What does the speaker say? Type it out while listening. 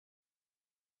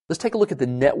Let's take a look at the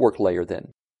network layer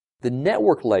then. The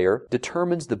network layer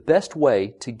determines the best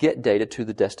way to get data to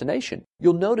the destination.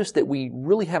 You'll notice that we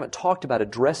really haven't talked about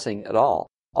addressing at all,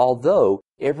 although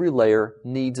every layer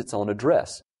needs its own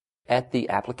address. At the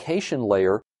application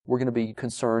layer, we're going to be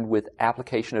concerned with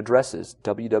application addresses,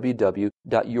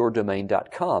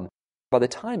 www.yourdomain.com. By the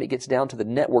time it gets down to the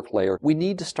network layer, we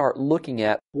need to start looking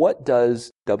at what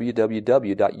does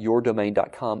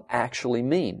www.yourdomain.com actually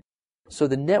mean. So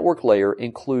the network layer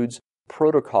includes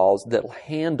protocols that will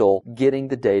handle getting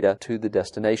the data to the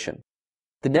destination.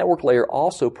 The network layer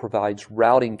also provides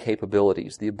routing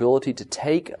capabilities, the ability to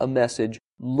take a message,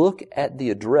 look at the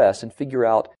address, and figure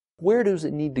out where does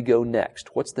it need to go next?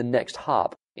 What's the next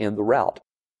hop in the route?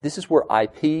 This is where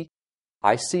IP,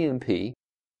 ICMP,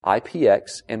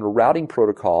 IPX, and a routing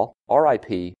protocol,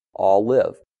 RIP, all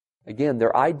live. Again,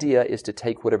 their idea is to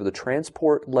take whatever the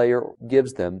transport layer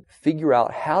gives them, figure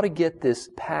out how to get this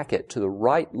packet to the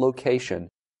right location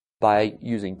by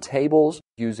using tables,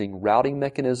 using routing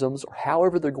mechanisms, or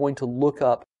however they're going to look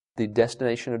up the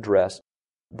destination address.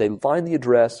 They find the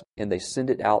address and they send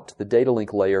it out to the data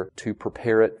link layer to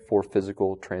prepare it for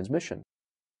physical transmission.